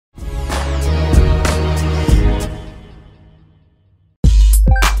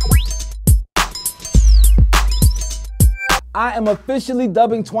I am officially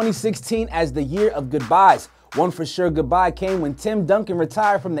dubbing 2016 as the year of goodbyes. One for sure goodbye came when Tim Duncan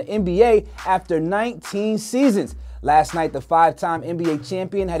retired from the NBA after 19 seasons. Last night, the five-time NBA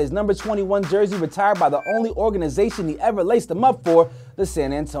champion had his number 21 jersey retired by the only organization he ever laced them up for, the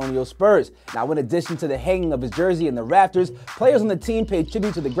San Antonio Spurs. Now, in addition to the hanging of his jersey in the rafters, players on the team paid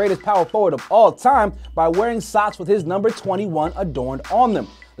tribute to the greatest power forward of all time by wearing socks with his number 21 adorned on them.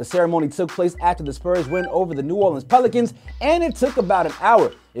 The ceremony took place after the Spurs win over the New Orleans Pelicans, and it took about an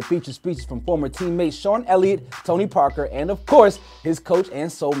hour. It featured speeches from former teammates Sean Elliott, Tony Parker, and of course, his coach and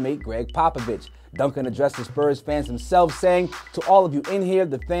soulmate Greg Popovich. Duncan addressed the Spurs fans himself, saying, "To all of you in here,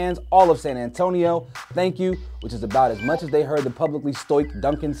 the fans, all of San Antonio, thank you," which is about as much as they heard the publicly stoic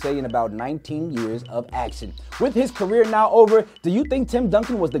Duncan say in about 19 years of action. With his career now over, do you think Tim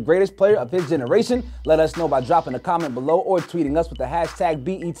Duncan was the greatest player of his generation? Let us know by dropping a comment below or tweeting us with the hashtag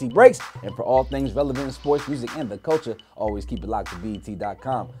BETBreaks. And for all things relevant in sports, music, and the culture, always keep it locked to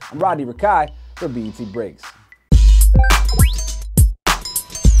BET.com. I'm Rodney Rakai for BET Breaks.